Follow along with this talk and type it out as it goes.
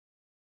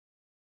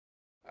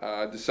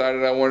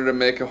Decided I wanted to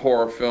make a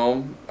horror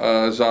film,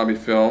 a zombie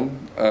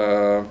film.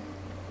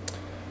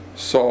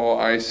 So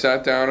I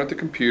sat down at the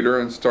computer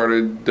and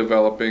started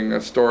developing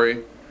a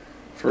story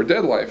for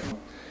Dead Life.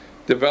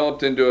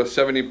 Developed into a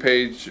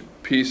 70-page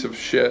piece of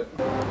shit.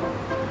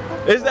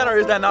 Is that or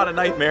is that not a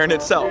nightmare in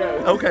itself?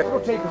 Yeah. Okay.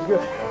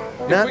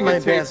 Not my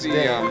best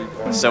day.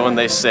 So when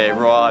they say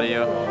raw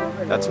audio,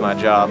 that's my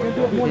job.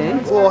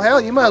 Well,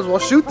 hell, you might as well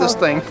shoot this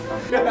thing.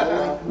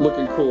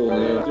 Looking cool,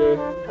 man.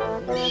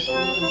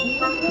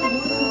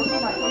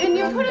 And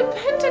you put a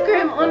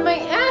pentagram on my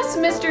ass,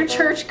 Mr.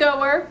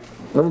 Churchgoer.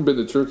 I haven't been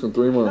to church in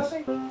 3 months.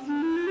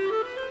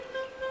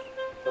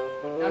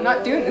 I'm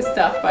not doing this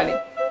stuff, buddy.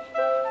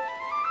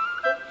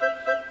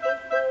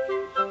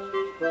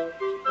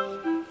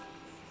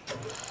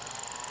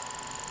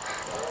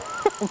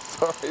 I'm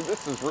sorry,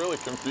 this is really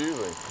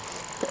confusing.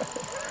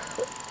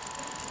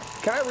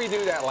 Can I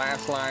redo that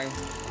last line?